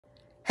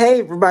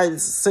Hey everybody,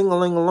 this is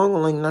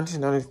Sing-a-ling-a-long-a-ling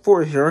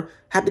 1994 here.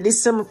 Happy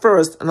December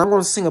 1st, and I'm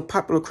going to sing a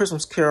popular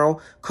Christmas carol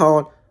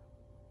called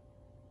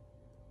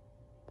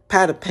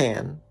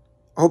Pat-a-Pan.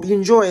 I hope you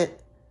enjoy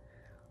it.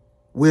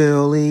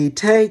 Willie,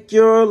 take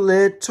your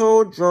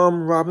little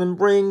drum, Robin,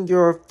 bring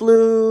your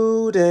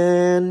flute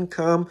and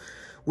come.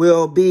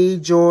 We'll be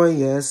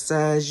joyous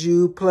as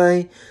you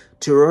play.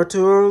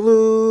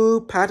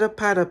 Toor-a-toor-loo,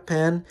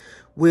 pat-a-pat-a-pan.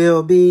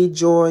 We'll be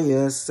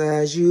joyous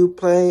as you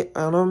play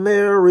on a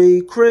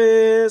Merry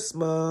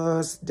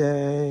Christmas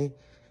Day.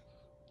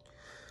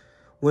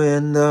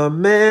 When the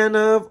men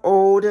of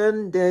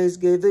olden days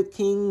gave the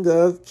King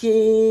of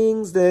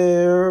Kings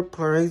their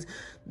praise,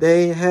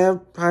 they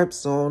had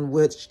pipes on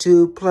which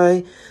to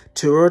play.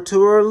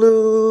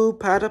 Toor-a-toor-loo,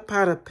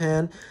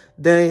 pat-a-pat-a-pan.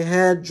 They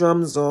had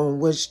drums on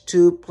which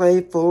to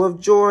play, full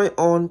of joy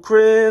on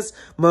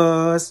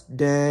Christmas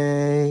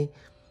Day.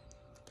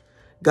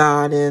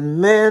 God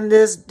and man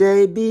this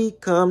day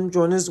become,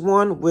 join as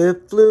one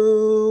with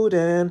flute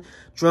and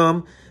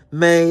drum.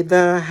 May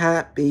the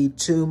happy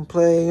tune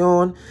play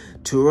on.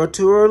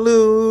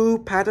 Toor-a-toor-loo,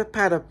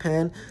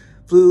 pat-a-pat-a-pan.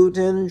 Flute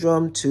and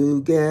drum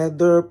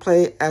together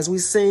play as we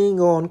sing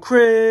on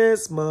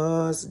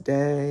Christmas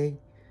Day.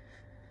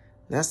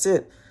 That's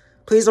it.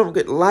 Please don't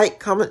forget to like,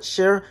 comment,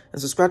 share,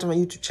 and subscribe to my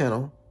YouTube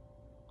channel.